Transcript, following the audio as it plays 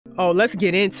Oh, let's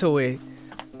get into it.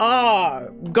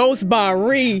 Ghost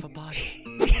Banri.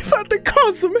 He about to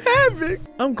cause some havoc.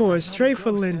 I'm going straight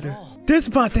for Linda. This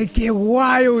about to get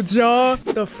wild, y'all.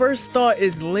 The first thought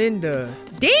is Linda.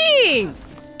 Dang!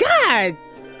 God!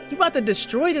 You about to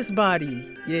destroy this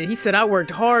body. Yeah, he said I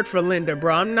worked hard for Linda,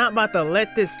 bro. I'm not about to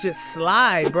let this just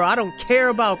slide, bro. I don't care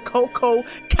about Koko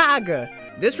Kaga.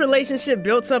 This relationship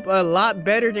built up a lot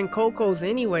better than Koko's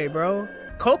anyway, bro.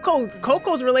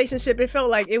 Koko's relationship, it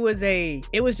felt like it was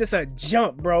just a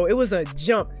jump, bro. It was a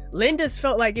jump. Linda's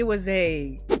felt like it was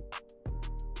to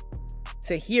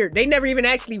here. They never even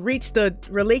actually reached the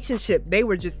relationship. They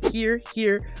were just here.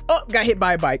 Oh, got hit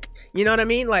by a bike. You know what I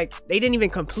mean? Like, they didn't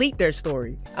even complete their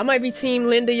story. I might be Team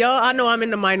Linda, y'all. I know I'm in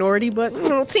the minority, but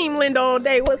Team Linda all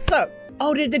day. What's up?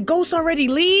 Oh, did the ghost already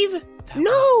leave?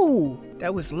 No,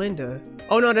 that was Linda.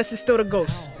 Oh no, this is still the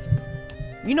ghost.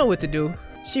 You know what to do.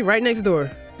 She right next door,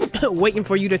 waiting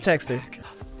for you to text her.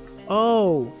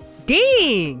 Oh,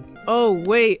 dang. Oh,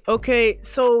 wait. Okay,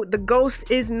 so the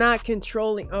ghost is not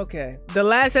controlling. Okay. The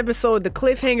last episode, the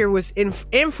cliffhanger was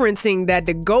inferencing that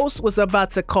the ghost was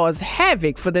about to cause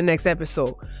havoc for the next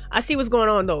episode. I see what's going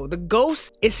on, though. The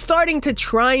ghost is starting to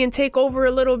try and take over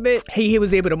a little bit. He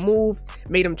was able to move,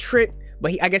 made him trip,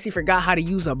 but I guess he forgot how to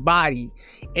use a body.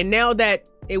 And now that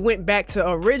it went back to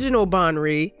original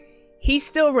Banri, he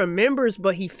still remembers,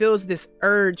 but he feels this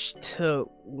urge to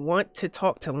want to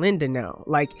talk to Linda now.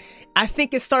 Like, I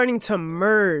think it's starting to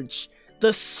merge.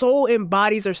 The soul and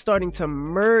bodies are starting to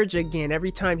merge again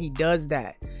every time he does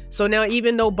that. So now,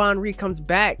 even though Banri comes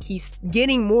back, he's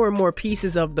getting more and more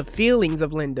pieces of the feelings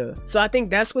of Linda. So I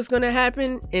think that's what's gonna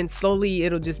happen, and slowly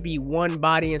it'll just be one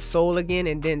body and soul again,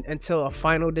 and then until a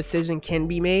final decision can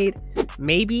be made,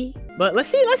 maybe. But let's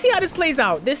see how this plays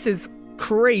out. This is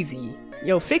crazy.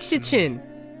 Yo, fix your chin.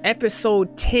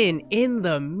 Episode 10, In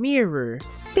the Mirror.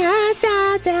 I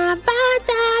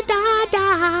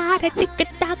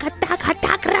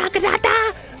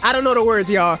don't know the words,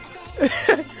 y'all.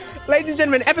 Ladies and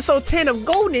gentlemen, episode 10 of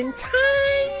Golden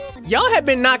Time. Y'all have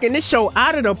been knocking this show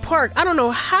out of the park. I don't know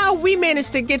how we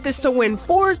managed to get this to win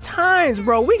 4 times,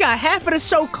 bro. We got half of the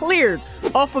show cleared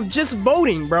off of just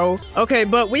voting, bro. Okay,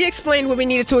 but we explained what we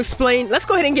needed to explain. Let's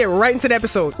go ahead and get right into the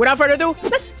episode. Without further ado,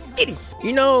 let's get it.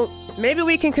 You know, maybe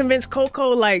we can convince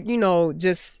Koko, like, you know,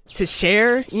 just to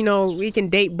share. You know, we can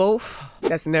date both.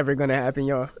 That's never gonna happen,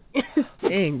 y'all.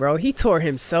 Dang, bro, he tore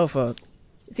himself up.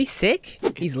 Is he sick?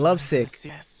 He's lovesick.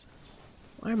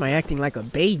 Why am I acting like a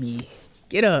baby?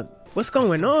 Get up. What's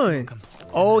going on?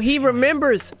 Oh, he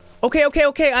remembers. Okay.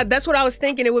 That's what I was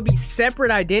thinking. It would be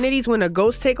separate identities when a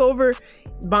ghost take over.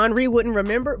 Banri wouldn't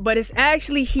remember, but it's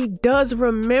actually he does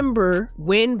remember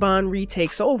when Banri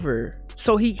takes over.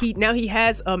 So he now he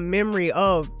has a memory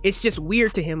of, it's just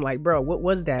weird to him, like, bro, what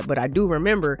was that? But I do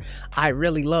remember I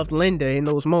really loved Linda in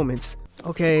those moments.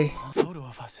 Okay. A photo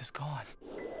of us is gone.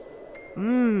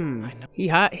 He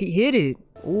hit it.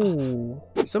 Ooh.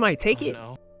 Somebody take it.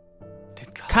 No.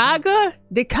 Kaga?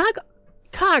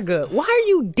 Kaga, why are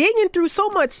you digging through so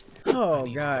much? Oh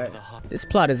god. This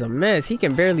plot is a mess. He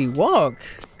can barely walk.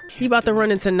 He about to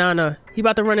run into Nana. He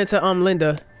about to run into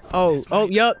Linda. Oh,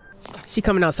 yup. She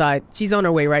coming outside. She's on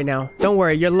her way right now. Don't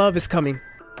worry, your love is coming.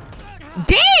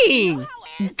 Dang!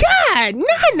 God,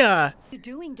 Nana!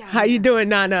 How you doing,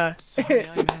 Nana?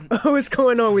 What's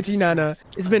going on with you, Nana?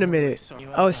 It's been a minute.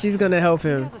 Oh, she's gonna help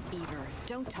him.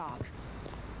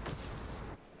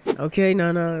 Okay,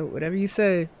 Nana, whatever you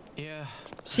say. Yeah.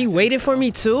 She waited for me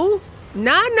too?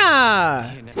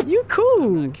 Nana! You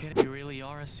cool. You really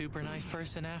are a super nice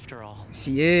person after all.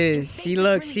 She is. She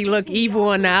look evil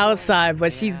on the outside,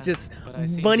 but she's just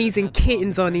bunnies and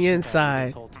kittens on the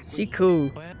inside. She cool.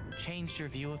 Changed your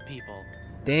view of people.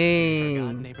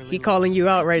 Dang. He calling you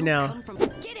out right now.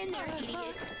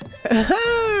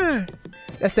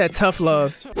 That's that tough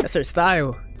love. That's her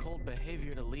style. Cold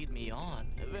behavior to lead me on,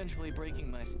 eventually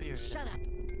breaking my spirit. Shut up.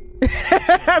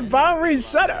 Banri,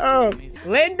 shut up.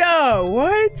 Linda,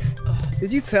 what?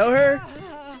 Did you tell her?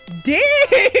 Dang,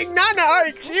 Nana,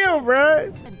 alright, chill,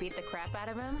 bro. And beat the crap out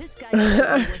of him. This guy is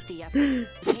worth the effort.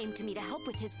 He came to me to help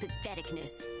with his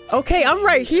patheticness. Okay, I'm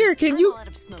right here. Can you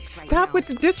stop with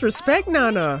the disrespect,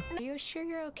 Nana? Are you sure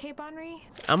you're okay, Banri?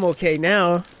 I'm okay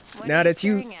now. Now that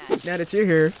you're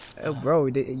here. Oh, bro,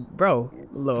 I'm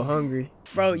a little hungry.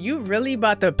 Bro, you really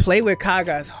about to play with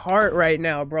Kaga's heart right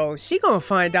now, bro. She gonna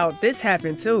find out this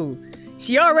happened too.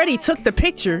 She already took the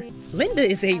picture. Linda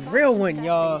is a real one,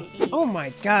 y'all. Oh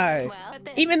my god.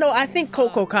 Even though I think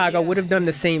Koko Kaga would have done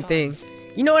the same thing.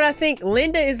 You know what I think?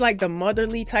 Linda is like the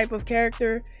motherly type of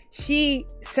character. She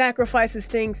sacrifices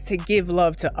things to give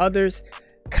love to others.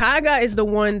 Kaga is the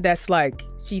one that's like,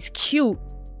 she's cute,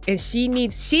 and she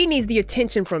needs the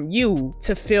attention from you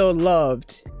to feel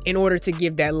loved in order to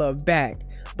give that love back.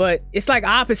 But it's like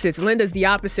opposites. Linda's the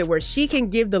opposite, where she can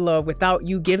give the love without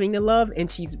you giving the love,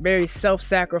 and she's very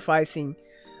self-sacrificing,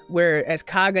 whereas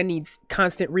Kaga needs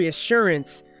constant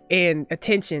reassurance and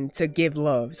attention to give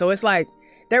love. So it's like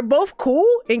they're both cool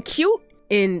and cute,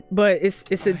 but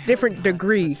it's a different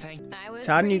degree.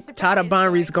 Tada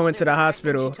Banri's going to the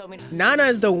hospital. Nana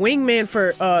is the wingman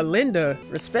for Linda.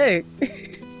 Respect.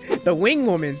 The wing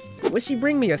woman. Would she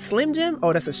bring me a Slim Jim?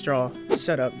 Oh, that's a straw.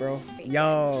 Shut up, bro.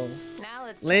 Yo.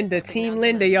 Linda, Team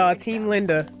Linda, y'all. Team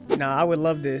Linda. Nah, I would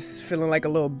love this. Feeling like a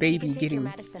little baby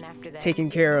getting taken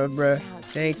care of, bruh.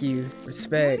 Thank you.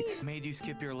 Respect. Made you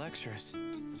skip your lectures.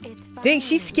 Think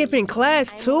she's skipping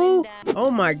class too? Oh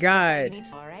my god.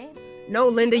 No,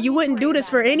 Linda, you wouldn't do this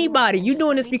for anybody. You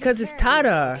doing this because it's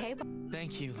Tada.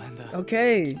 Thank you, Linda.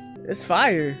 Okay, it's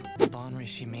fire. Banri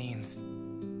she means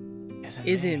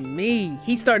isn't me.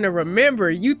 He's starting to remember.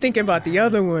 You thinking about the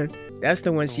other one. That's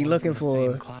the one she looking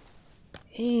for.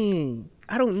 Dang,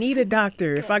 I don't need a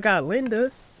doctor if I got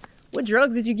Linda. What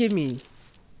drugs did you give me?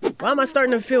 Why am I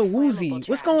starting to feel woozy?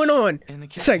 What's going on?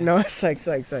 It's like, no, it's like.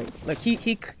 Look,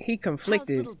 he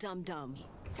conflicted.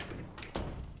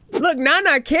 Look,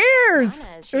 Nana cares.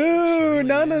 Ooh,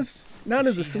 Nana's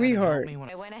a sweetheart.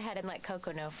 I went ahead and let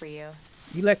Koko know for you.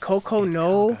 You let Koko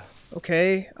know?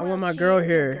 Okay, I want my girl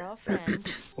here.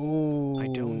 Ooh. I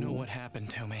don't know what happened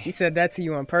to me. She said that to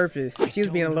you on purpose. She was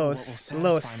being a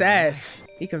little sass.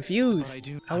 He confused.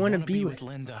 I want to be with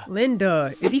Linda.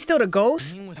 Linda. Is he still the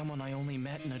ghost? Being with someone I only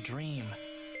met in a dream.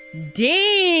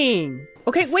 Dang.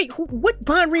 Okay, wait. What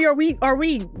Banri are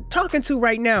we talking to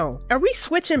right now? Are we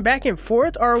switching back and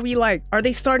forth, or are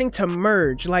they starting to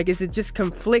merge? Like, is it just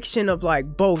confliction of like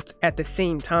both at the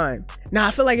same time? Nah,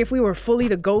 I feel like if we were fully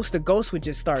the ghost would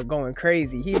just start going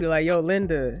crazy. He'd be like, yo,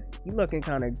 Linda, you looking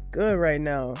kind of good right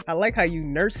now. I like how you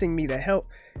nursing me to help.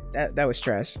 That was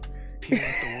trash.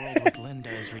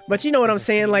 But you know what I'm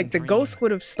saying? Like, the ghost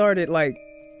would have started like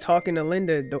talking to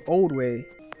Linda the old way.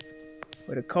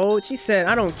 With a code, she said,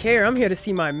 I don't care. I'm here to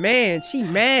see my man. She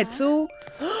mad too.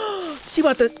 She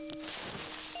about to.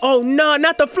 Oh no,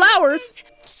 not the flowers.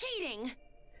 Cheating.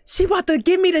 She about to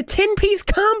give me the 10-piece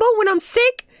combo when I'm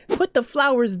sick. Put the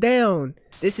flowers down.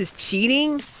 This is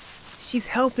cheating. She's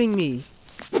helping me.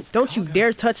 Don't you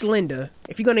dare touch Linda.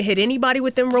 If you're gonna hit anybody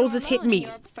with them roses, hit me.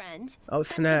 Oh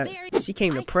snap. She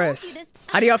came to press.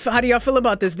 How do y'all feel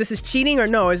about this? This is cheating or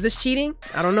no? Is this cheating?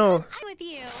 I don't know.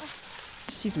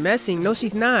 She's messing. No,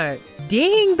 she's not.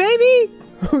 Dang, baby.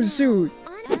 Oh shoot.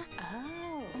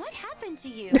 What happened to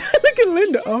you? Look at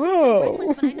Linda.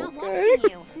 Oh.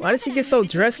 Okay. Why did she get so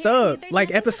dressed up? Like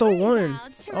episode 1.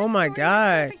 Oh my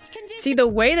god. See, the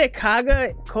way that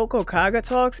Koko Kaga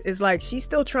talks is like she's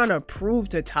still trying to prove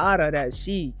to Tada that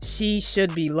she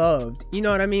should be loved. You know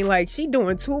what I mean? Like, she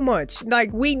doing too much.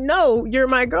 Like, we know you're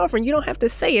my girlfriend. You don't have to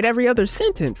say it every other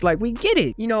sentence. Like, we get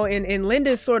it. You know, and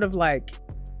Linda's sort of like,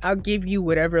 I'll give you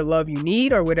whatever love you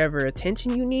need or whatever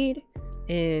attention you need,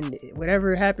 and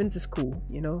whatever happens is cool,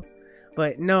 you know?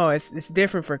 But no, it's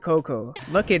different for Koko.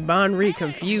 Look at Banri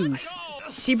confused.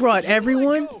 She brought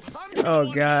everyone?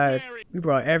 Oh god. We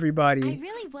brought everybody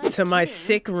to my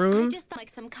sick room.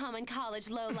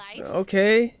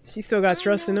 Okay, she still got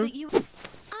trust in him.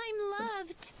 I'm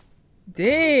loved.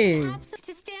 Dang.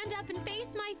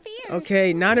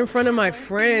 Okay, not in front of my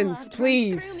friends,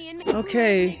 please.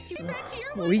 Okay,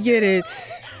 we get it.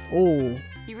 Oh.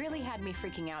 You really had me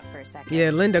freaking out for a second. Yeah,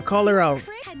 Linda, call her out.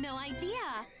 I had no idea.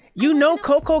 You know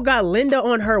Koko got Linda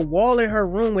on her wall in her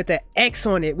room with an X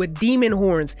on it with demon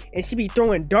horns, and she be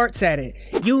throwing darts at it.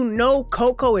 You know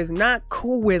Koko is not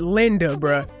cool with Linda,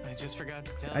 bruh. I just forgot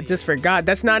to tell you. I just forgot.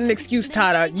 That's not an excuse,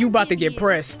 Tada. You about to get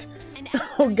pressed.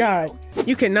 Oh god.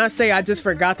 You cannot say I just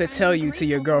forgot to tell you to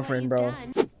your girlfriend, bro.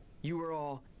 You were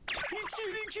all, he's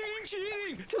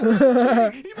cheating.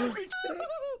 He must be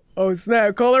Oh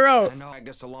snap, call her out. I know I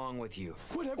guess along with you.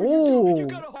 Ooh.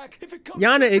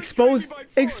 Yana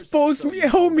expose me,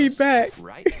 hold me back.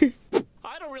 Right?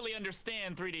 I don't really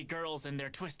understand 3D girls and their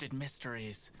twisted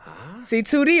mysteries. See,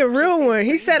 2D a real one.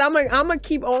 He said I'm gonna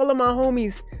keep all of my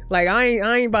homies. Like, I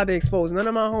ain't about to expose none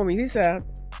of my homies. He said,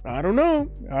 I don't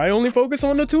know. I only focus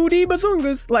on the 2D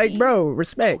bazungas. Like, bro,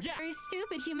 respect. Very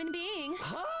stupid human being.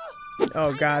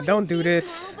 Oh god, don't do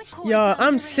this. Y'all,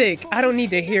 I'm sick. I don't need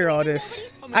to hear all this.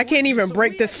 I can't even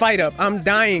break this fight up. I'm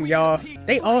dying, y'all.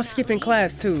 They all skipping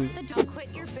class too. Don't quit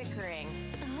your bickering.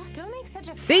 Don't make such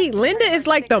a See, Linda is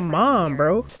like the mom,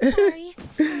 bro. Sorry.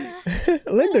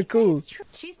 Linda cool.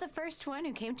 She's the first one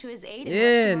who came to his aid.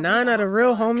 Yeah, Nana the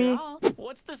real homie.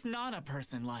 What's this Nana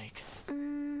person like?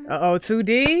 Uh-oh,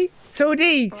 2D?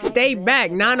 2D, stay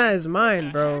back. Nana is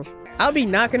mine, bro. I'll be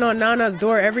knocking on Nana's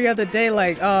door every other day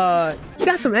like, you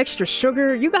got some extra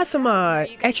sugar? You got some,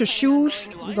 extra shoes?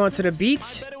 You going to the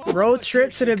beach? Road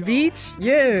trip to the beach?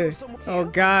 Yeah. Oh,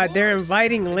 God, they're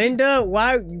inviting Linda?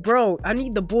 Why? Bro, I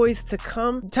need the boys to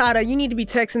come. Tada, you need to be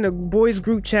texting the boys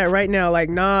group chat right now. Like,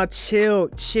 nah, chill,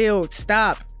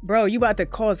 stop. Bro, you about to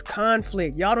cause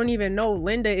conflict. Y'all don't even know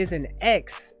Linda is an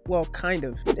ex. Well, kind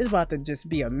of. It's about to just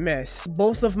be a mess.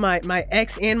 Both of my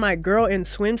ex and my girl in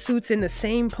swimsuits in the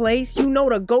same place. You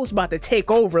know the ghost about to take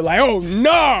over. Like, oh,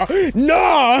 nah.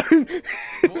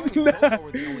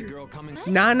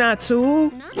 Nana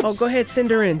too? Oh, go ahead,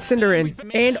 send her in.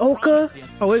 And Oka?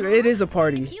 Oh, it is a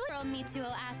party.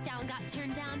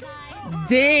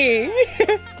 Dang.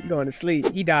 Going to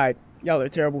sleep. He died. Y'all are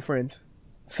terrible friends.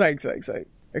 Psych.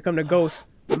 Here come the ghost.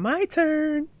 My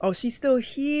turn. Oh, she's still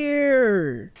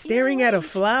here. Staring at a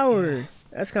flower.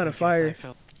 That's kind of fire.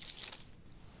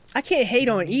 I can't hate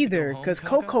on either, because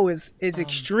Koko is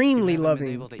extremely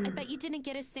loving. I bet you didn't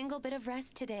get a single bit of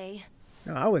rest today.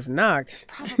 No, I was knocked.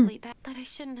 Probably bad that I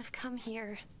shouldn't have come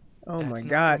here. Oh my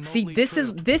God. See, this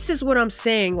is what I'm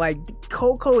saying. Like,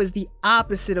 Koko is the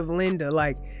opposite of Linda.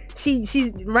 Like,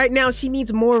 she's right now, she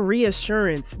needs more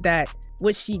reassurance that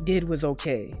what she did was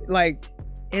okay. Like,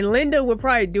 and Linda would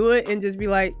probably do it and just be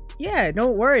like, yeah,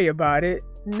 don't worry about it.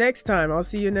 Next time, I'll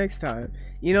see you next time.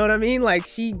 You know what I mean? Like,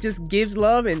 she just gives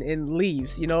love and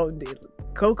leaves, you know?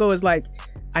 Koko is like,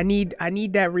 I need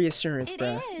that reassurance,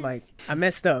 bruh. Like, I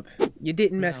messed up. You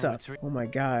didn't mess up. Oh my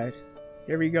God.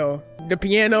 Here we go. The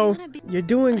piano. You're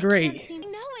doing great.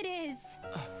 No, it is.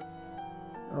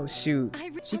 Oh shoot.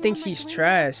 She thinks she's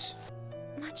trash.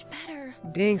 Much better.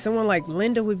 Dang, someone like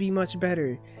Linda would be much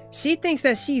better. She thinks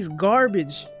that she's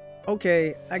garbage.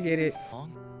 Okay, I get it.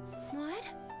 What?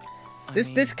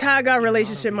 This Kaga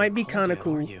relationship might be kind of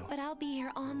cool. But I'll be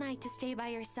here all night to stay by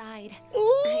your side.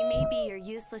 Ooh. I may be your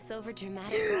useless,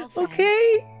 overdramatic girlfriend.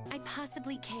 Okay. I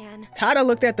possibly can. Tada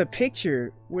looked at the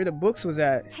picture where the books was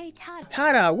at. Hey, Todd.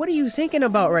 Tada, what are you thinking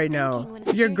about right now?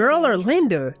 Your girl or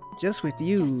Linda? Just with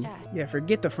you. Yeah,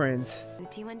 forget the friends.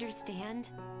 Do you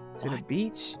understand? To the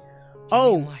beach?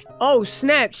 Oh,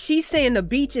 snap. She's saying the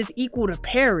beach is equal to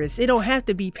Paris. It don't have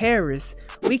to be Paris.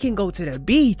 We can go to the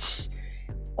beach.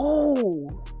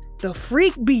 Oh, the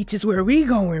freak beach is where we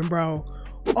going, bro.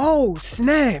 Oh,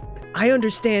 snap. I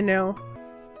understand now.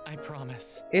 I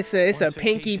promise. It's a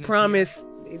pinky promise.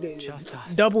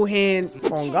 Double hand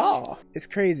on God. It's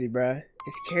crazy, bro.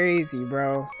 It's crazy,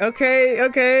 bro.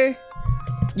 Okay.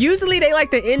 Usually they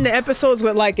like to end the episodes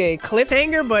with like a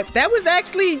cliffhanger, but that was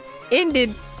actually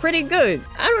ended pretty good.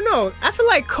 I don't know. I feel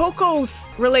like Koko's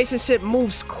relationship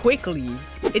moves quickly.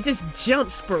 It just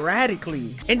jumps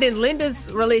sporadically. And then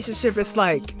Linda's relationship is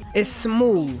like, it's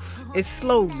smooth. It's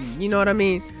slowly. You know what I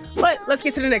mean? But let's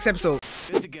get to the next episode.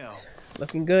 Good to go.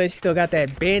 Looking good. Still got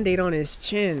that band-aid on his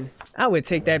chin. I would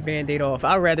take that band-aid off.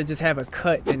 I'd rather just have a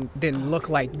cut than look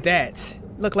like that.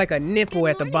 Look like a nipple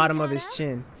at the bottom of his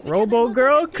chin. Robo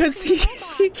girl? Cause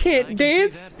she can't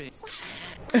dance?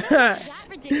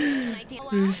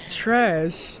 It's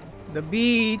trash. The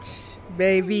beach,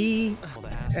 baby.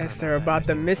 Esther about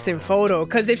the missing photo.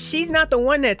 Cause if she's not the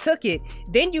one that took it,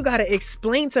 then you gotta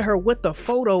explain to her what the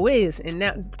photo is. And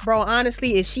now, bro,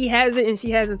 honestly, if she has it and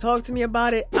she hasn't talked to me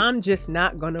about it, I'm just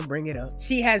not gonna bring it up.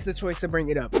 She has the choice to bring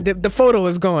it up. The photo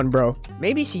is gone, bro.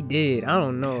 Maybe she did. I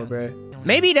don't know, bro.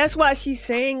 Maybe that's why she's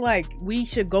saying like we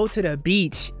should go to the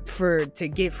beach to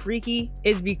get freaky,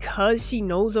 is because she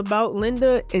knows about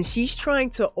Linda and she's trying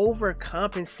to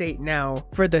overcompensate now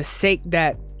for the sake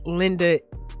that Linda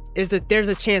is that there's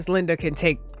a chance Linda can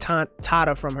take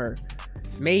Tada from her.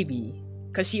 Maybe.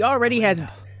 Because she already has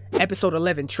episode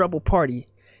 11, Trouble Party.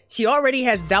 She already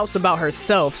has doubts about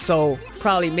herself, so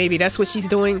probably maybe that's what she's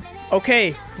doing.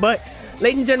 Okay, but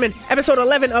ladies and gentlemen, episode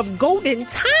 11 of Golden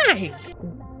Time.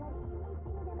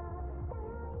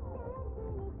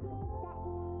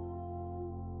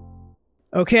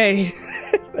 Okay,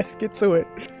 let's get to it.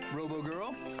 Robo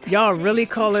girl? Y'all really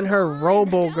calling her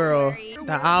Robo Girl.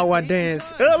 The Awa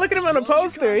dance. Oh, look at him on the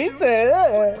poster. He said,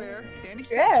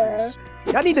 yeah.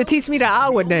 Y'all need to teach me the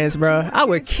Awa dance, bro. I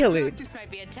would kill it. This might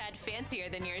be a tad fancier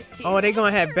than yours too. Oh, they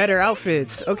gonna have better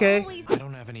outfits. Okay. I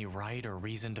don't have any right or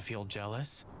reason to feel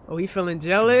jealous. Oh, he feeling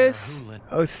jealous?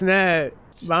 Oh, snap.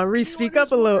 Banri, speak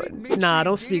up a little. Nah,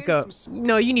 don't speak up.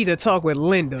 No, you need to talk with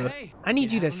Linda. I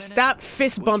need you to stop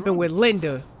fist bumping with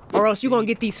Linda, or else you're gonna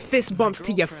get these fist bumps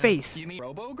to your face.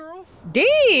 Robo girl?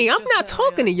 Dang, I'm not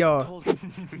talking to y'all.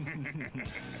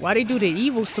 Why they do the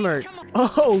evil smirk?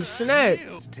 Oh, snap.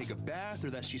 Take a bath or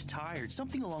that she's tired.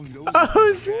 Something along those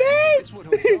Oh, snap. It's what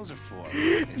hotels are for.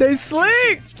 They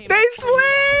slick. They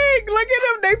slick. Look at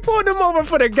them. They pulled them over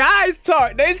for the guys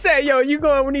talk. They said, yo, you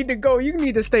need to go. You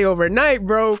need to stay overnight,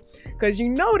 bro. Because you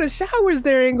know the showers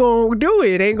there ain't going to do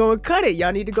it. Ain't going to cut it.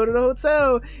 Y'all need to go to the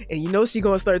hotel. And you know she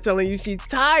going to start telling you she's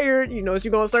tired. You know she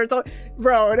going to start talking.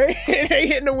 Bro, they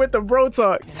hitting her with the bro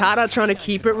talk. Tada trying to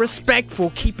keep it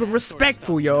respectful. Keep it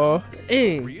respectful, y'all.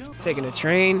 Taking a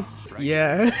train.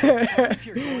 Yeah. If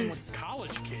you're going with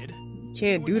college, kid.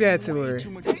 Can't do that to her.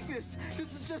 This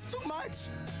is just too much.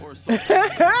 Or something.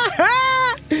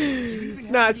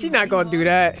 Nah, she not gonna do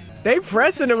that. They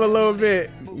pressing him a little bit.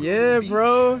 Yeah,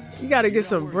 bro. You gotta get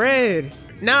some bread.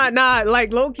 Nah,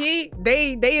 like low-key,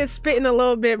 they is spitting a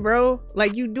little bit, bro.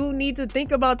 Like, you do need to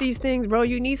think about these things, bro.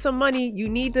 You need some money. You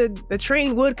need the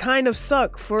train would kind of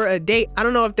suck for a date. I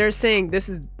don't know if they're saying this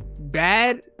is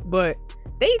bad, but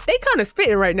they kind of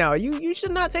spitting right now. You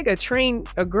should not take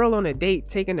a girl on a date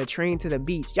taking a train to the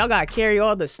beach. Y'all gotta carry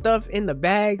all the stuff in the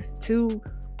bags too,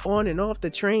 on and off the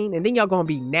train, and then y'all gonna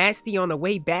be nasty on the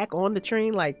way back on the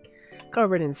train, like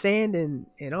covered in sand and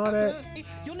all that.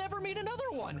 You'll never meet another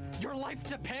one. Your life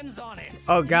depends on it.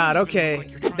 Oh God, okay,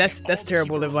 that's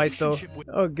terrible advice though.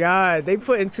 Oh God, they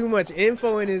putting too much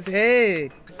info in his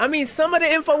head. I mean, some of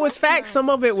the info was facts, some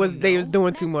of it was they was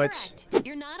doing too much. Correct.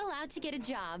 You're not allowed to get a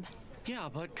job. Yeah,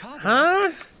 but Koko. Huh?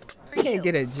 For You can't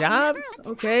get a job?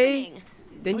 Okay.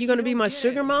 Then you gonna be my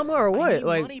sugar mama or what?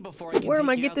 Like, where am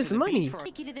I get this money?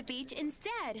 Take you to the beach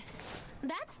instead.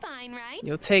 That's fine, right?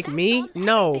 You'll take That me? solves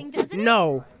No, everything, doesn't it?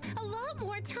 no. A lot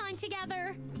more time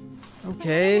together.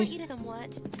 Okay. I want you to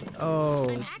what? Oh,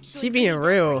 I'm actually she being pretty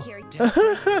real.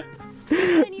 desperate here.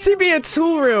 And She you're being always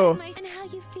too real. And how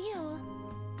you feel.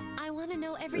 I want to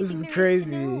know everything is there is crazy.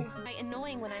 to know.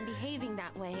 Annoying when I'm behaving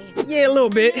that way. Yeah, a little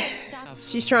bit. Stop.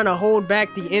 She's trying to hold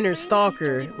back the inner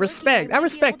stalker. Respect. I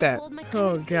respect that.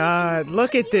 Oh God,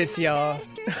 look at this, y'all.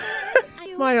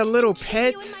 Am I a little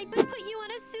pet? Put you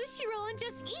on a sushi roll and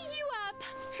just eat you up.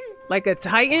 Like a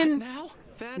titan? Now?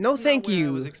 That's No, not thank what I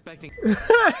you. was expecting.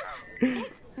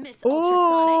 It's Miss Ultrasonic.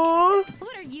 Oh,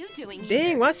 What are you doing here?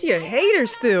 dang, why she a hater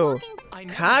still? I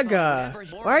never Kaga, thought I'd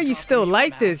ever why are you hear still talking like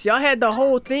about this? Y'all had the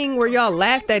whole thing where y'all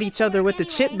laughed at each other with the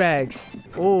chip bags.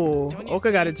 Oh,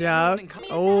 Oka got a job.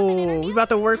 Oh, we about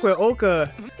to work with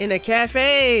Oka in a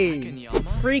cafe.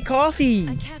 Free coffee.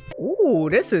 Ooh,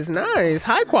 this is nice.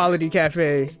 High quality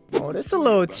cafe. Oh, this is a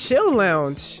little chill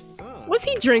lounge. What's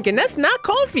he drinking? That's not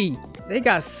coffee. They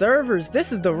got servers.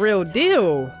 This is the real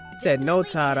deal. Said no,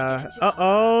 Tada.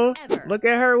 Uh-oh. Look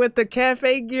at her with the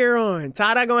cafe gear on.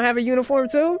 Tada gonna have a uniform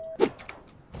too?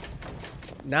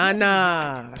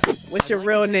 Nah. What's your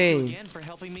real name? Again for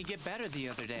helping me get better the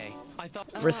other day. I thought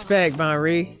Respect,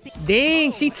 Banri.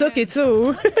 Dang, she took it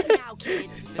too. Now, kid.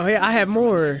 Oh yeah, I have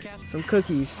more. Some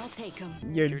cookies. I'll take 'em.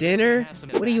 Your dinner?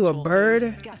 What are you, a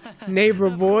bird? Neighbor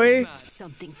boy?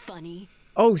 Something funny.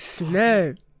 Oh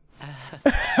snap.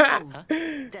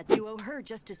 That you owe her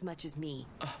just as much as me.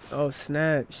 Oh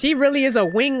snap. She really is a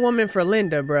wing woman for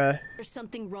Linda, bruh. There's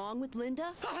something wrong with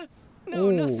Linda? no,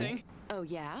 Ooh. nothing. Oh,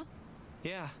 yeah?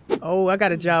 Yeah. Oh, I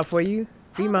got a job for you.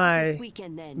 Be How about this my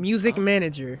weekend, then? music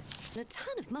manager. A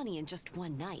ton of money in just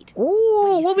one night. Ooh,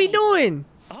 you what we say? doing?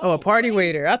 Oh, a party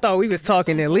great. waiter. I thought we was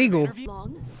talking illegal.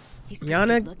 Long? He's pretty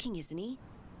Yana? good looking, isn't he?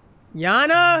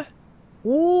 Yana?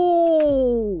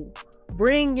 Ooh.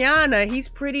 Bring Yana. He's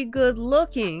pretty good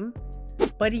looking.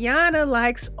 But Yana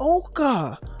likes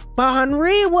Oka.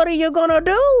 Banri, what are you gonna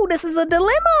do? This is a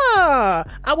dilemma.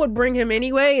 I would bring him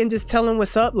anyway and just tell him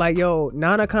what's up. Like, yo,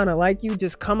 Nana kind of like you.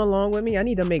 Just come along with me. I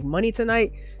need to make money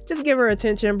tonight. Just give her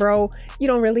attention, bro. You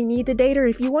don't really need to date her.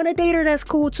 If you want to date her, that's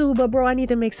cool too. But bro, I need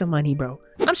to make some money, bro.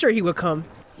 I'm sure he would come.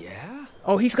 Yeah?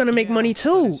 Oh, he's gonna make money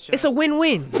too. It's a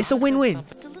win-win. It's a win-win.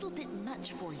 Just a little bit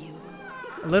much for you.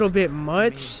 A little bit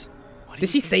much. Did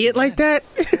she say it like that?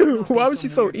 Why was she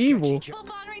so evil?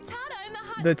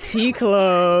 The Tea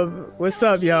Club. What's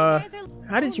up, y'all?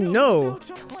 How did you know?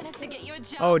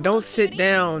 Oh, don't sit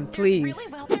down, please.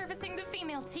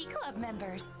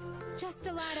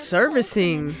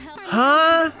 Servicing?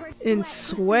 Huh? In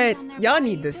sweat? Y'all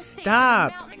need to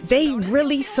stop. They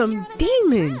really some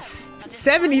demons.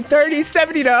 70-30,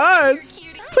 70 to us.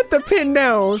 Put the pin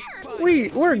down.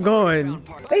 We're gone.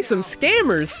 They some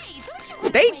scammers.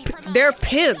 They're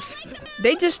pimps.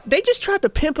 They just tried to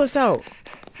pimp us out.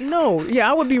 No, yeah,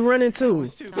 I would be running too.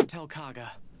 Don't tell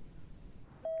Kaga.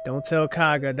 Don't tell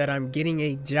Kaga that I'm getting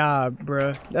a job,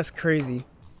 bruh. That's crazy.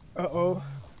 Uh-oh.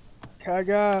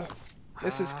 Kaga.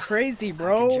 This is crazy,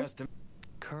 bro.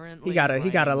 He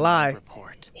gotta lie.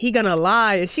 He gonna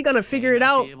lie. Is she gonna figure it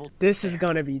out? This is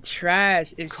gonna be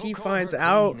trash if she finds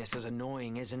out. This is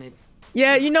annoying, isn't it?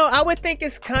 Yeah, you know, I would think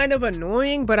it's kind of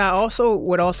annoying, but I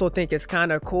would think it's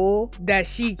kind of cool that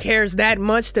she cares that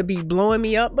much to be blowing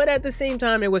me up. But at the same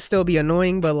time, it would still be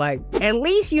annoying. But like, at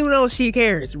least you know she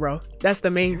cares, bro. That's the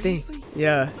main thing.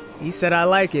 Yeah, he said I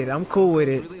like it. I'm cool with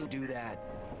it. Really do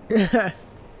that.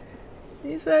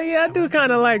 He said, yeah, I do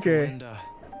kind of like her.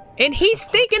 And he's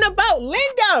thinking about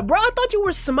Linda, bro. I thought you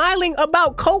were smiling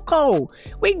about Koko.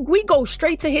 We go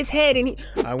straight to his head, and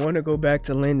I want to go back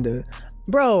to Linda.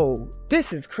 Bro,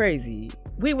 this is crazy.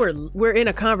 We're in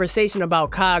a conversation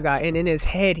about Kaga, and in his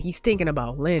head, he's thinking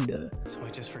about Linda. So I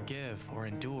just forgive or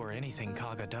endure anything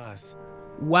Kaga does.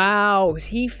 Wow,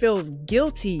 he feels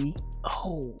guilty.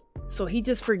 Oh, so he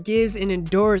just forgives and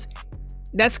endures.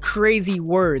 That's crazy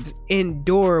words.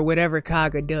 Endure whatever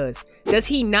Kaga does. Does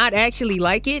he not actually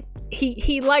like it?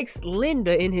 He likes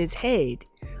Linda in his head,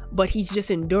 but he's just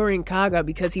enduring Kaga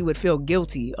because he would feel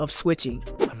guilty of switching.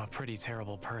 I'm a pretty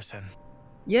terrible person.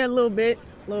 Yeah, a little bit.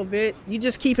 You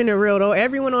just keeping it real though.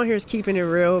 Everyone on here is keeping it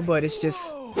real, but it's just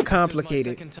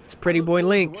complicated. It's Pretty Boy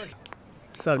Link.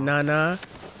 What's up, Nana?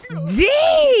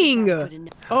 Dang!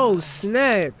 Oh,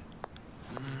 snap.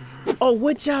 Oh,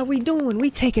 what job we doing? We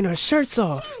taking our shirts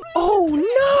off. Oh,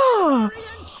 no!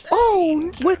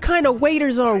 Oh, what kind of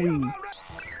waiters are we?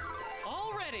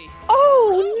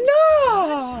 Oh,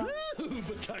 no!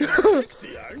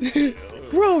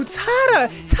 Bro, Tada!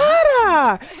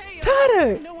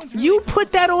 You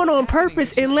put that on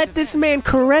purpose and let this man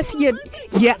caress your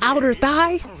outer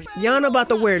thigh? Yana about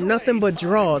to wear nothing but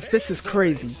drawers. This is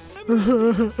crazy.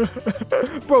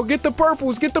 Bro, get the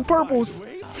purples.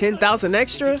 10,000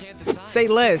 extra? Say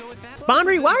less.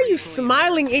 Banri, why are you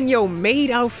smiling in your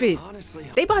maid outfit?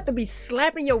 They about to be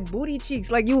slapping your booty cheeks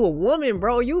like you a woman,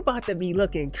 bro. You about to be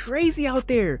looking crazy out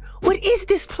there. What is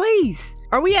this place?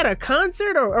 Are we at a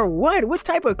concert or what? What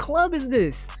type of club is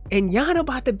this? And Yana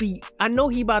about to be, I know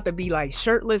he about to be like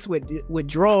shirtless with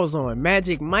drawers on.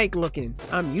 Magic Mike looking.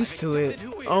 I'm used to it.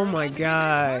 Oh my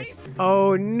God.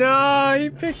 Oh no, he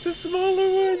picked the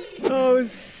smaller one. Oh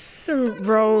shoot,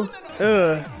 bro.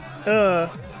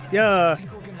 Yeah.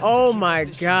 Oh my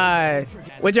God.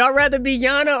 Would y'all rather be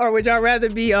Yana or would y'all rather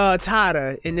be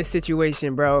Tada in this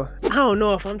situation, bro? I don't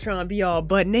know if I'm trying to be all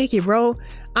butt naked, bro.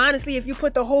 Honestly, if you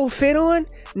put the whole fit on,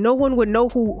 no one would know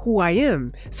who I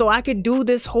am. So I could do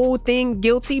this whole thing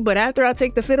guilty, but after I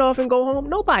take the fit off and go home,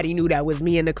 nobody knew that was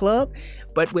me in the club.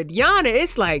 But with Yana,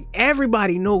 it's like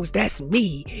everybody knows that's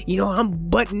me. You know, I'm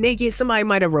butt naked. Somebody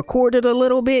might have recorded a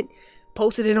little bit,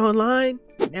 posted it online.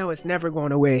 Now it's never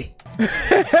going away.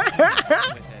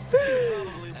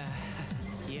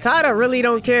 Tada really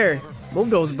don't care. Move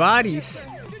those bodies.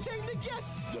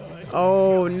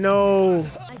 Oh no.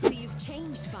 I see you've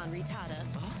changed, Banri Tada.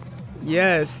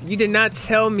 Yes, you did not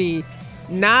tell me.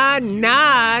 Nah.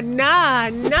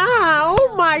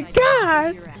 Oh my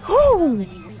God. Oh,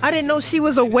 I didn't know she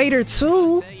was a waiter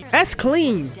too. That's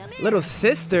clean. Little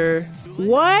sister.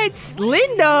 What?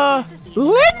 Linda?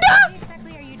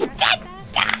 Exactly are you dressed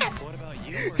like that?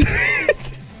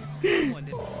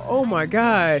 Oh my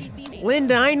God.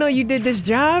 Linda, I know you did this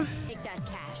job. Take that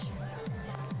cash.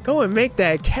 Go and make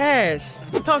that cash.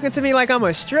 You're talking to me like I'm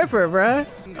a stripper, bruh.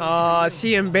 Aw,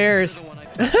 she embarrassed.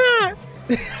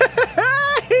 He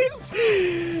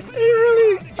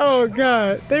really, oh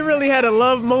God. They really had a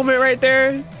love moment right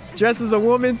there. Dressed as a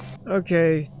woman.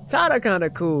 Okay. Tada kinda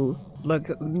cool. Look,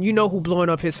 you know who blowing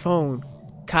up his phone?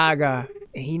 Kaga.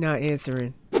 And he not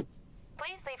answering.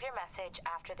 Please leave your message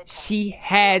after the She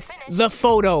has the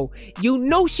photo. You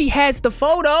know she has the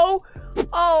photo.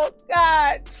 Oh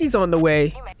God, she's on the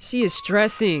way. She is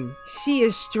stressing. She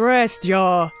is stressed,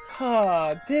 y'all.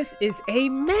 Oh, this is a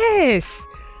mess.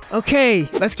 Okay,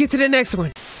 let's get to the next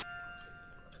one.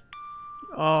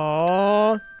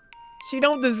 Oh, she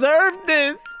don't deserve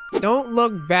this. Don't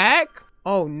look back.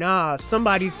 Oh nah,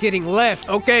 somebody's getting left.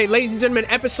 Okay, ladies and gentlemen,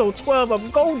 episode 12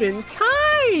 of Golden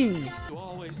Time.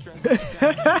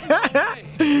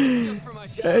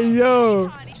 Hey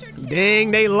yo,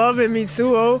 dang, they loving me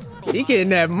too. Oh, he getting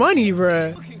that money,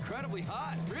 bruh.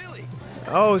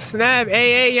 Oh snap!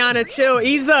 Hey, Yana, chill.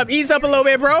 Ease up a little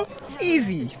bit, bro.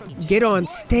 Easy. Get on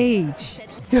stage.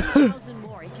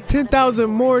 10,000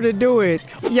 more to do it.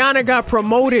 Yana got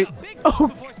promoted.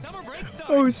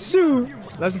 Oh shoot.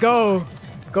 Let's go.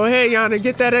 Go ahead, Yana.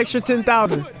 Get that extra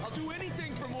 10,000.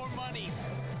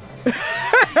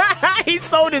 He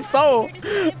sold his soul.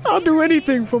 I'll do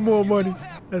anything for more money.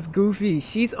 That's goofy.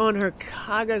 She's on her,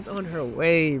 Kaga's on her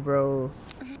way, bro.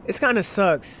 It kind of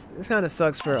sucks. It kind of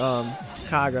sucks for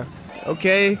Kaga.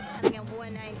 Okay.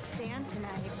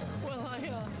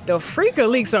 The freaker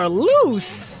leaks are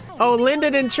loose. Oh, Linda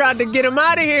done tried to get him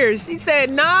out of here. She said,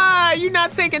 nah, you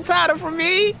not taking Tada from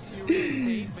me.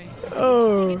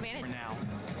 Oh.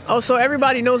 Oh, so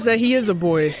everybody knows that he is a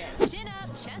boy. Chin up,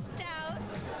 chest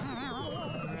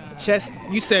out. Chest,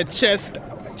 you said chest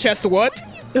what?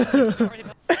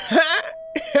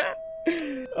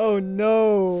 Oh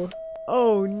no.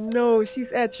 Oh no,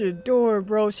 she's at your door,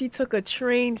 bro. She took a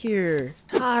train here.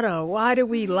 Tada, why did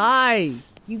we lie?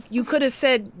 You could have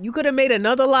said, you could have made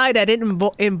another lie that didn't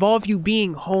involve you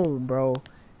being home, bro.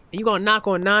 And you gonna knock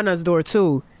on Nana's door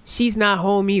too. She's not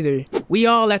home either. We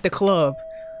all at the club.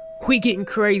 We getting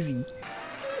crazy.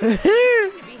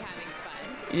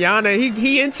 Yana,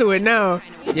 he into it now.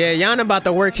 Yeah, Yana about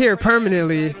to work here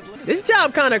permanently. This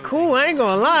job kind of cool, I ain't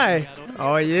gonna lie.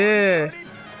 Oh yeah.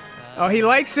 Oh, he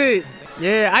likes it.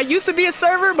 Yeah, I used to be a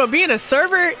server, but being a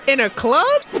server in a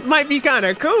club might be kind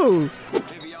of cool.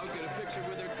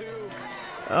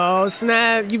 Oh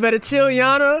snap, you better chill,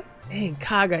 Yana. Dang,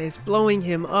 Kaga is blowing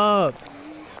him up.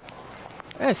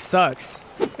 That sucks.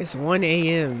 It's 1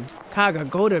 a.m. Kaga,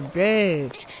 go to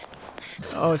bed.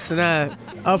 Oh snap.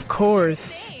 Of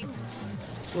course.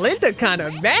 Linda kind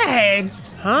of bad,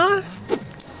 huh?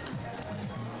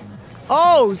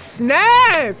 Oh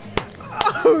snap!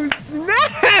 Oh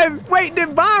snap! Wait, did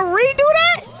Banri do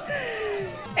that?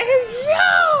 Hey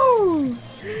yo!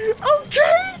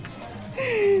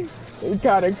 Okay. It's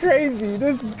kind of crazy.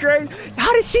 This is great.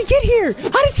 How did she get here?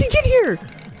 How did she get here?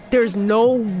 There's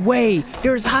no way.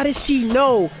 How did she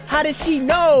know? How did she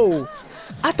know?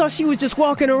 I thought she was just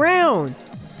walking around.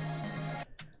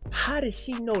 How did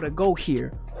she know to go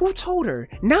here? Who told her?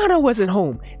 Nana wasn't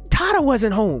home. Tada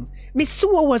wasn't home.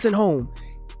 Mitsuo wasn't home.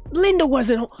 Linda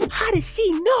wasn't home. How did she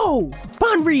know?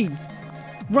 Banri,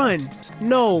 run.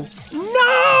 No.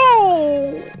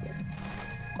 No!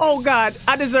 Oh God,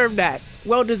 I deserve that.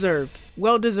 Well deserved.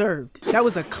 Well deserved. That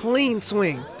was a clean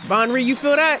swing. Banri, you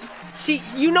feel that?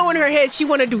 You know in her head, she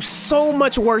want to do so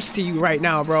much worse to you right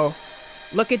now, bro.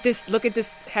 Look at this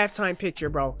halftime picture,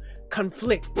 bro.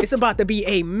 Conflict. It's about to be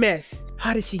a mess.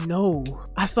 How did she know?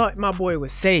 I thought my boy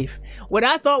was safe. What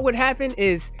I thought would happen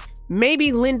is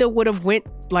maybe Linda would have went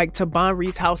like to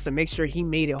Banri's house to make sure he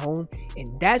made it home,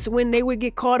 and that's when they would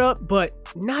get caught up, but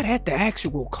not at the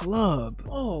actual club.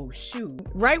 Oh shoot.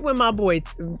 Right when my boy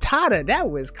Tada, that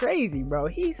was crazy, bro.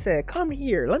 He said, come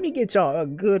here, let me get y'all a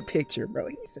good picture, bro.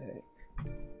 He said,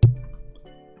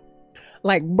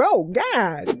 like, bro,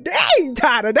 god dang,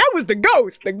 Tada, that was the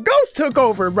ghost. The ghost took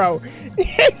over, bro.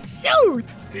 Shoot.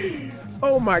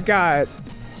 Oh my god.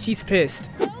 She's pissed.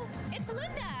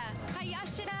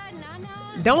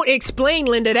 Don't explain,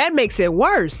 Linda. That makes it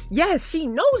worse. Yes, she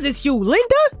knows it's you,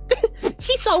 Linda.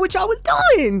 She saw what y'all was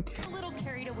doing. A little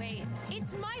carried away.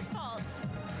 It's my fault.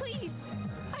 Please.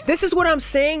 This is what I'm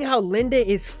saying, how Linda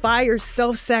is fire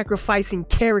self-sacrificing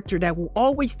character that will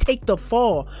always take the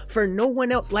fall for no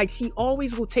one else. Like, she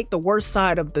always will take the worst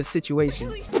side of the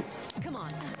situation. Come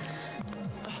on.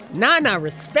 Nana,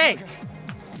 respect.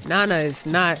 Nana is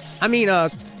not,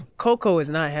 Koko is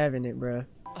not having it, bruh.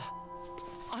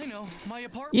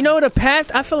 You know the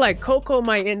path, I feel like Koko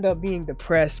might end up being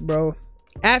depressed, bro.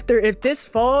 If this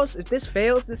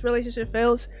relationship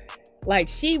fails, like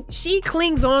she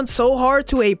clings on so hard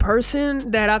to a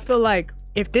person that I feel like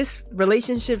if this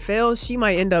relationship fails, she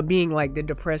might end up being like the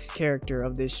depressed character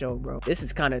of this show, bro. This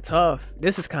is kind of tough.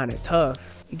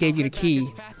 He gave you the key.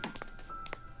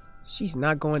 She's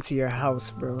not going to your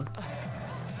house, bro.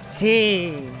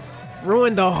 Dang.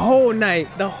 Ruined the whole night.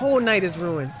 The whole night is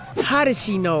ruined. How did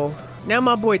she know? Now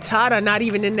my boy Tada not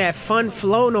even in that fun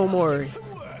flow no more.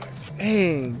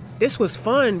 Dang, this was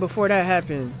fun before that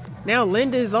happened. Now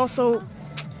Linda is also,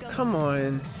 come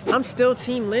on. I'm still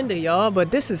team Linda, y'all, but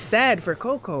this is sad for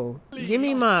Koko. Give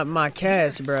me my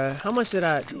cash, bruh. How much did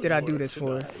I do this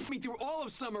for? Me through all of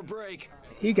summer break.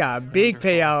 He got a big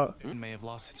payout. It may have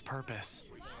lost its purpose.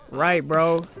 Right,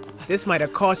 bro. This might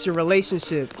have cost your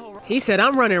relationship. He said,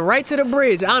 I'm running right to the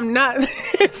bridge. I'm not.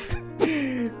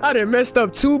 I done messed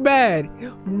up too bad.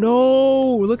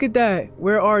 No, look at that.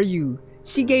 Where are you?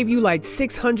 She gave you like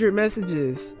 600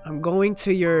 messages. I'm going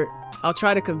to I'll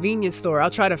try the convenience store. I'll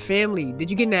try the family.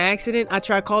 Did you get in an accident? I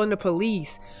tried calling the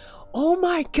police. Oh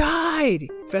my God.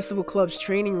 Festival Club's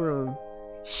training room.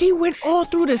 She went all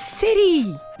through the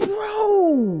city.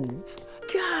 Bro.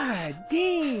 God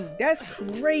dang. That's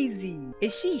crazy.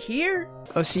 Is she here?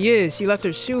 Oh, she is. She left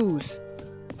her shoes.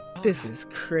 This is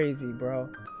crazy, bro.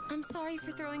 I'm sorry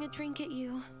for throwing a drink at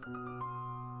you.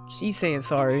 She's saying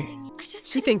sorry. I just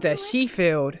She couldn't think that do she it.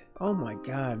 failed. Oh my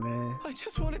god, man. I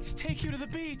just wanted to take you to the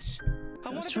beach. I I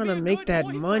was wanted trying be to a make good that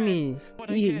boyfriend. money. But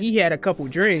I He did. had a couple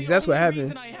It's drinks. the That's what only happened.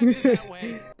 reason I acted that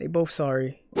way. They both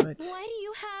sorry. What? Why do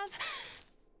you have...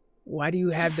 Why do you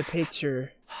have the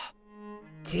picture?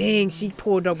 Dang, she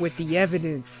pulled up with the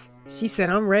evidence. She said,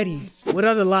 I'm ready. What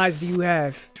other lies do you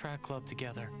have? Track club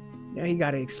together. Now you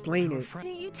gotta explain We were it. friends.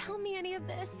 Didn't you tell me any of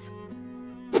this?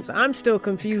 So I'm still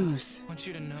confused. I want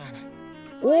you to know.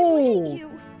 Why wouldn't Ooh,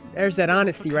 you? there's that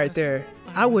honesty right there.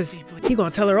 He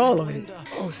gonna tell her all of it.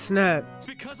 Oh snap. It's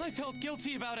because I felt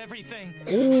guilty about everything.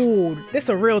 Ooh, this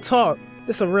a real talk.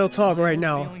 This a real talk right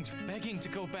now. Feelings begging to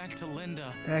go back to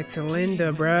Linda. Back to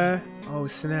Linda, bruh. Oh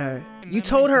snap. You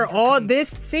told her all this?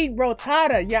 See, bro,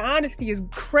 Tada, your honesty is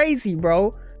crazy,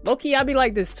 bro. Low-key, I be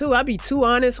like this too. I be too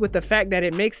honest with the fact that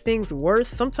it makes things worse.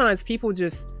 Sometimes people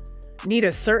just need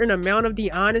a certain amount of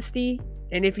the honesty,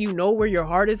 and if you know where your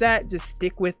heart is at, just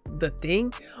stick with the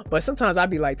thing. But sometimes I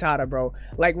be like, Tada, bro.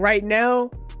 Like right now,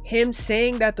 him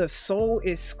saying that the soul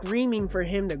is screaming for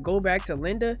him to go back to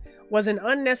Linda was an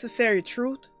unnecessary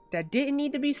truth that didn't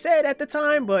need to be said at the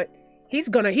time, but he's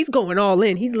going all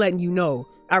in. He's letting you know.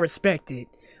 I respect it.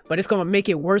 But it's gonna make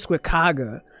it worse with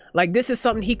Kaga. Like, this is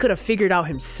something he could have figured out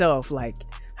himself. Like,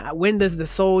 when does the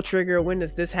soul trigger? When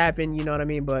does this happen? You know what I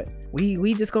mean? But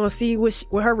we just gonna see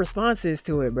what her response is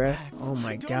to it, bruh. Oh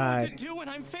my I don't know god. what to do when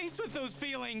I'm faced with those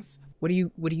feelings. What are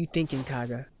you thinking,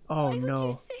 Kaga? Oh Why would you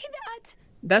no. say that?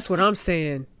 That's what I'm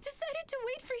saying. Decided to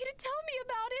wait for you to tell me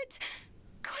about it.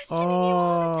 Questioning you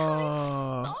all the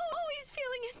time. Oh. Always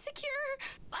feeling insecure.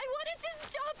 I wanted to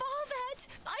stop all that.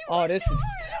 I Oh, worked this so is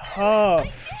hard. I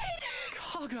tough. did.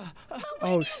 Kaga, But Oh,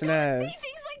 when you snap. say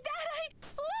things like that,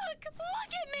 look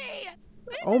at me.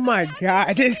 This Oh is my what god,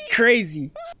 happened to this me.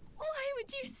 crazy. Why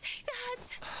would you say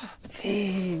that?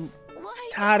 Dang. Why?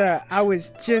 Tada, I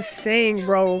was just saying,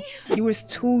 bro. You was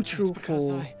too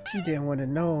truthful. I- She didn't want to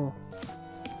know.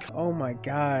 Oh my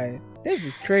god. This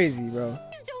is crazy, bro.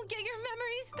 Please don't get your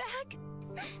memories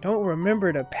back. Don't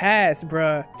remember the past,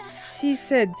 bruh. She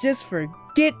said just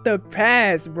forget the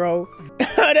past, bro.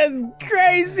 That's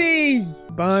crazy.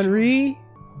 Banri.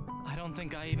 I don't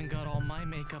think I even got all my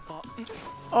makeup off.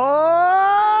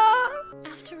 Oh.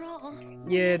 After all.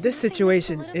 Yeah, this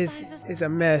situation is a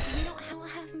mess. We don't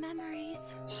have memories.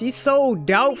 She's so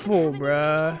doubtful, We don't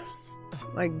have any bruh. pictures.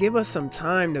 Like, give us some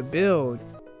time to build.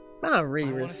 Not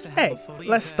want us to have Hey, a photo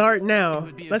let's event. start It now.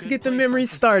 would be a Let's good get the place for us memories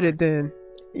to started start. then.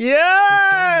 Don't need to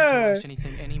Yeah! rush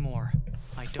anything anymore.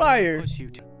 I don't fire. want to push you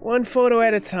to. One photo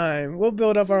at a time. We'll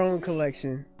build up our own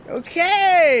collection.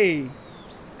 Okay!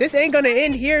 This ain't gonna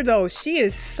end here though. She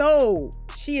is so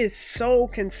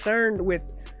concerned with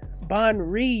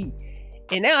Banri.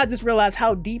 And now I just realized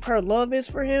how deep her love is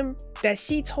for him, that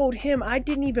she told him I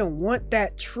didn't even want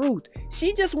that truth.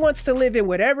 She just wants to live in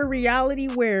whatever reality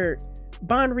where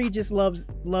Banri just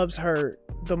loves her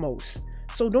the most.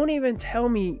 So don't even tell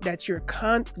me that you're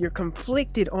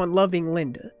conflicted on loving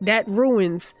Linda. That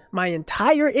ruins my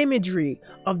entire imagery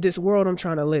of this world I'm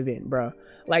trying to live in, bruh.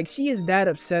 Like, she is that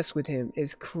obsessed with him.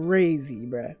 It's crazy,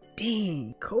 bruh.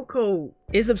 Dang, Koko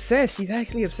is obsessed. She's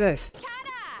actually obsessed.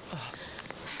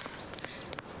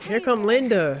 Here come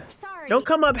Linda. Sorry. Don't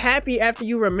come up happy after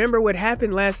you remember what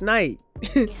happened last night.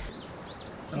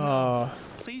 Oh,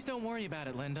 Please don't worry about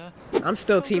it, Linda. I'm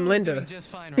still Team Koko is doing Linda. just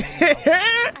fine right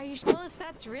now. Are you sure? Well, if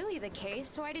that's really the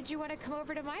case, why did you want to come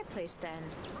over to my place then?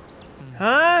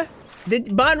 Huh?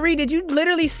 Banri, did you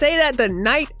literally say that the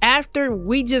night after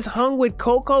we just hung with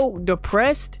Koko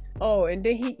depressed? Oh, and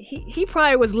then he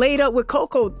probably was laid up with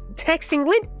Koko texting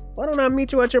Linda. Why don't I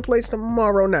meet you at your place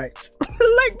tomorrow night?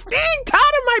 Like, dang,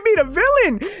 Tada might be the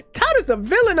villain. Tada's the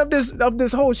villain of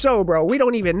this whole show, bro. We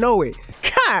don't even know it.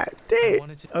 God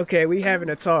dang. Okay, we having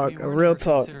a talk, a real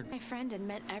talk. My friend and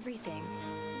meant everything,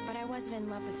 but I wasn't in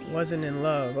love with you. Wasn't in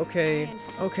love. Okay.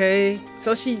 Okay.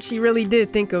 So she really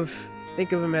did think of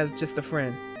him as just a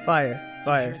friend. Fire. Hear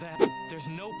Fire. that? There's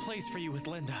no place for you with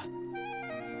Linda.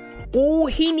 Oh,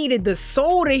 he needed the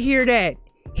soul to hear that.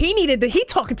 He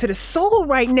talking to the soul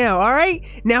right now, all right?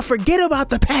 Now forget about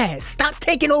the past. Stop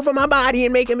taking over my body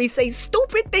and making me say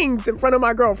stupid things in front of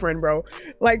my girlfriend, bro.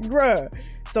 Like, bruh.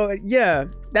 So yeah,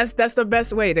 that's the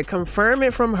best way to confirm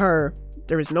it from her.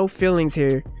 There is no feelings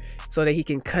here, so that he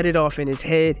can cut it off in his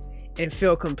head and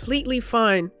feel completely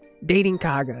fine dating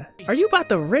Kaga. Are you about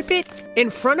to rip it in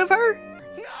front of her?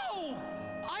 No!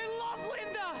 I love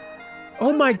Linda!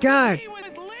 Oh my god. Be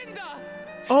with Linda!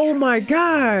 Oh my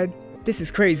god. This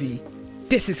is crazy.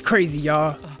 This is crazy,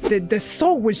 y'all. The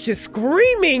soul was just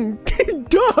screaming.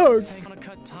 Dog. I want to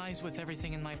cut ties ties with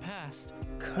everything in my past.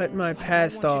 Cut my So I don't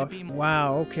past want you to off. be more-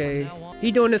 Wow, okay. From now on,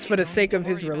 He doing this for the you don't sake have of to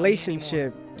his worry about me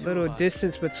relationship. anymore. Two Little of us.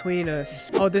 distance between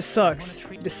us. Oh, this sucks.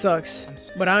 This sucks. I'm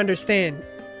s- But I understand.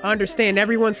 I understand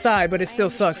everyone's side, but it still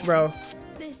sucks, bro.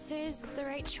 This is the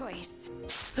right choice.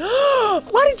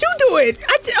 Why did you do it?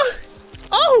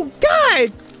 Oh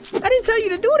God! I didn't tell you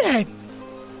to do that.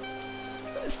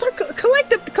 Start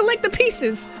collect the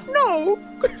pieces. No,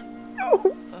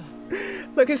 no.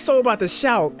 Look, his soul about to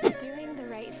shout. Doing the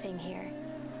right thing here.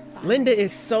 Linda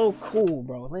is so cool,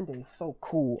 bro. Linda is so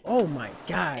cool. Oh my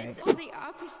God. It's all the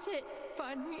opposite,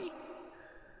 Banri.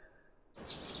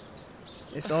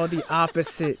 It's all the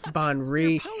opposite,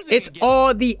 Banri. posing It's again.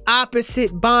 all the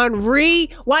opposite,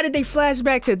 Banri. Why did they flash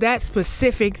back to that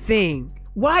specific thing?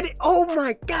 Why did, oh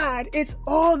my God, it's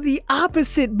all the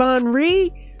opposite, Banri.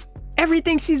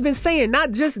 Everything she's been saying,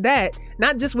 not just that,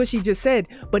 not just what she just said,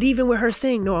 but even with her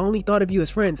saying, no, I only thought of you as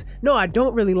friends. No, I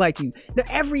don't really like you. Now,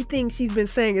 everything she's been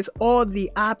saying is all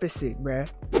the opposite, bruh.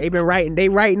 They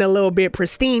writing a little bit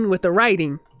pristine with the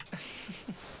writing.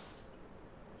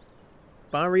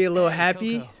 Banri a little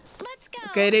happy. Koko. Let's go.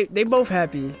 Okay, they both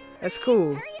happy. That's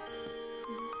cool.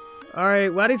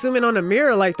 Alright, why they zoom in on the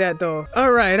mirror like that though?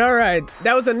 Alright.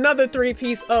 That was another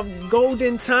 3-piece of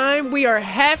golden time. We are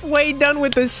halfway done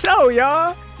with the show,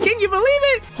 y'all. Can you believe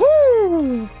it?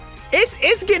 Whoo!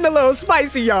 It's getting a little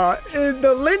spicy, y'all.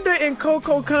 The Linda and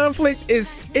Koko conflict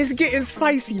is getting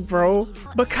spicy, bro.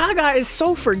 But Kaga is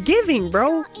so forgiving,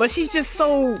 bro. But she's just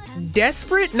so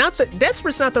desperate.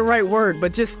 Desperate's not the right word,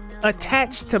 but just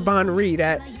attached to Banri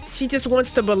that she just wants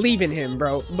to believe in him,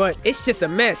 bro. But it's just a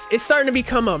mess. It's starting to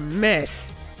become a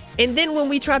mess. And then when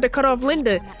we tried to cut off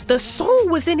Linda, the soul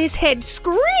was in his head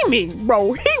screaming,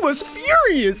 bro. He was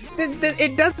furious.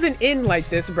 It doesn't end like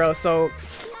this, bro. So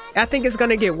I think it's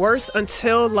gonna get worse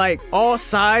until like all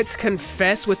sides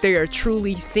confess what they are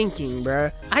truly thinking,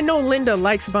 bruh. I know Linda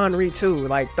likes Banri too.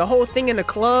 Like the whole thing in the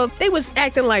club, they was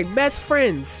acting like best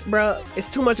friends, bruh. It's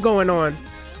too much going on.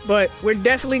 But we're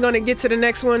definitely gonna get to the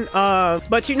next one.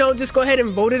 But you know, just go ahead and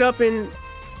vote it up in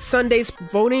Sunday's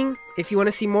voting if you want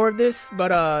to see more of this.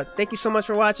 But thank you so much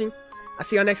for watching. I'll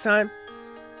see y'all next time.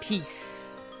 Peace.